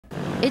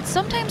It's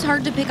sometimes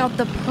hard to pick out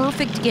the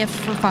perfect gift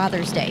for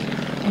Father's Day.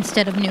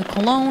 Instead of new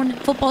cologne,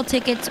 football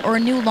tickets, or a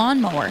new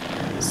lawnmower,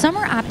 some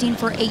are opting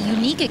for a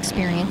unique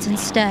experience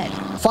instead.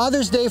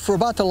 Father's Day for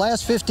about the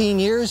last 15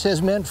 years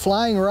has meant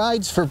flying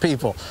rides for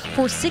people.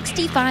 For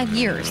 65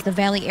 years, the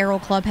Valley Aero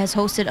Club has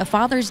hosted a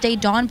Father's Day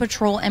dawn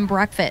patrol and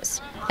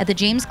breakfast at the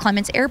James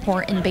Clements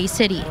Airport in Bay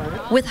City.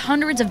 With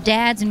hundreds of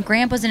dads and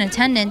grandpas in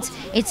attendance,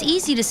 it's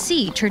easy to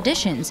see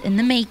traditions in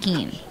the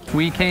making.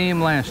 We came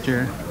last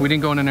year. We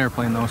didn't go in an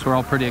airplane though, so we're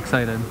all pretty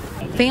excited.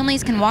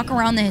 Families can walk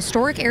around the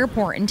historic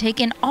airport and take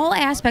in all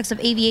aspects of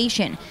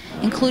aviation,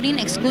 including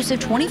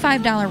exclusive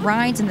 $25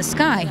 rides in the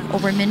sky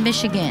over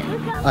mid-Michigan.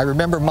 I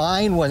remember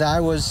mine when I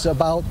was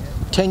about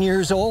 10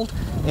 years old,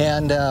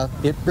 and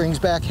it brings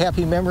back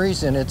happy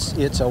memories, and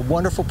it's a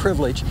wonderful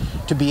privilege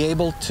to be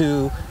able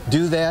to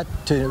do that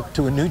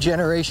to a new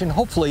generation,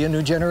 hopefully a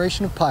new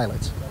generation of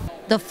pilots.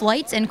 The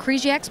flights and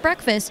Kreziak's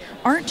breakfast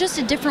aren't just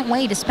a different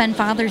way to spend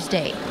Father's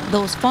Day.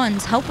 Those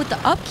funds help with the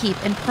upkeep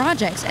and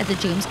projects at the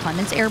James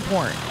Clements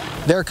Airport.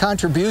 Their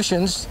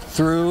contributions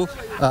through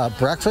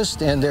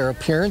breakfast and their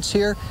appearance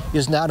here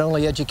is not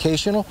only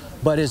educational,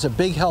 but is a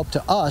big help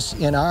to us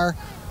in our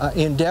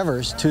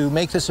endeavors to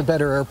make this a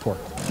better airport.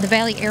 The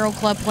Valley Aero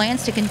Club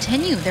plans to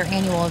continue their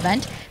annual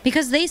event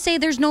because they say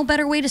there's no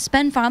better way to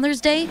spend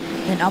Father's Day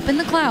than up in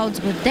the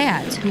clouds with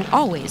dads who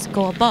always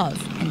go above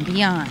and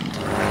beyond.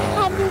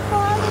 Happy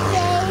Father's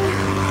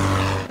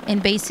Day! In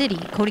Bay City,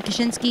 Cody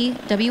Kaczynski,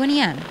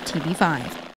 WNEM TV5.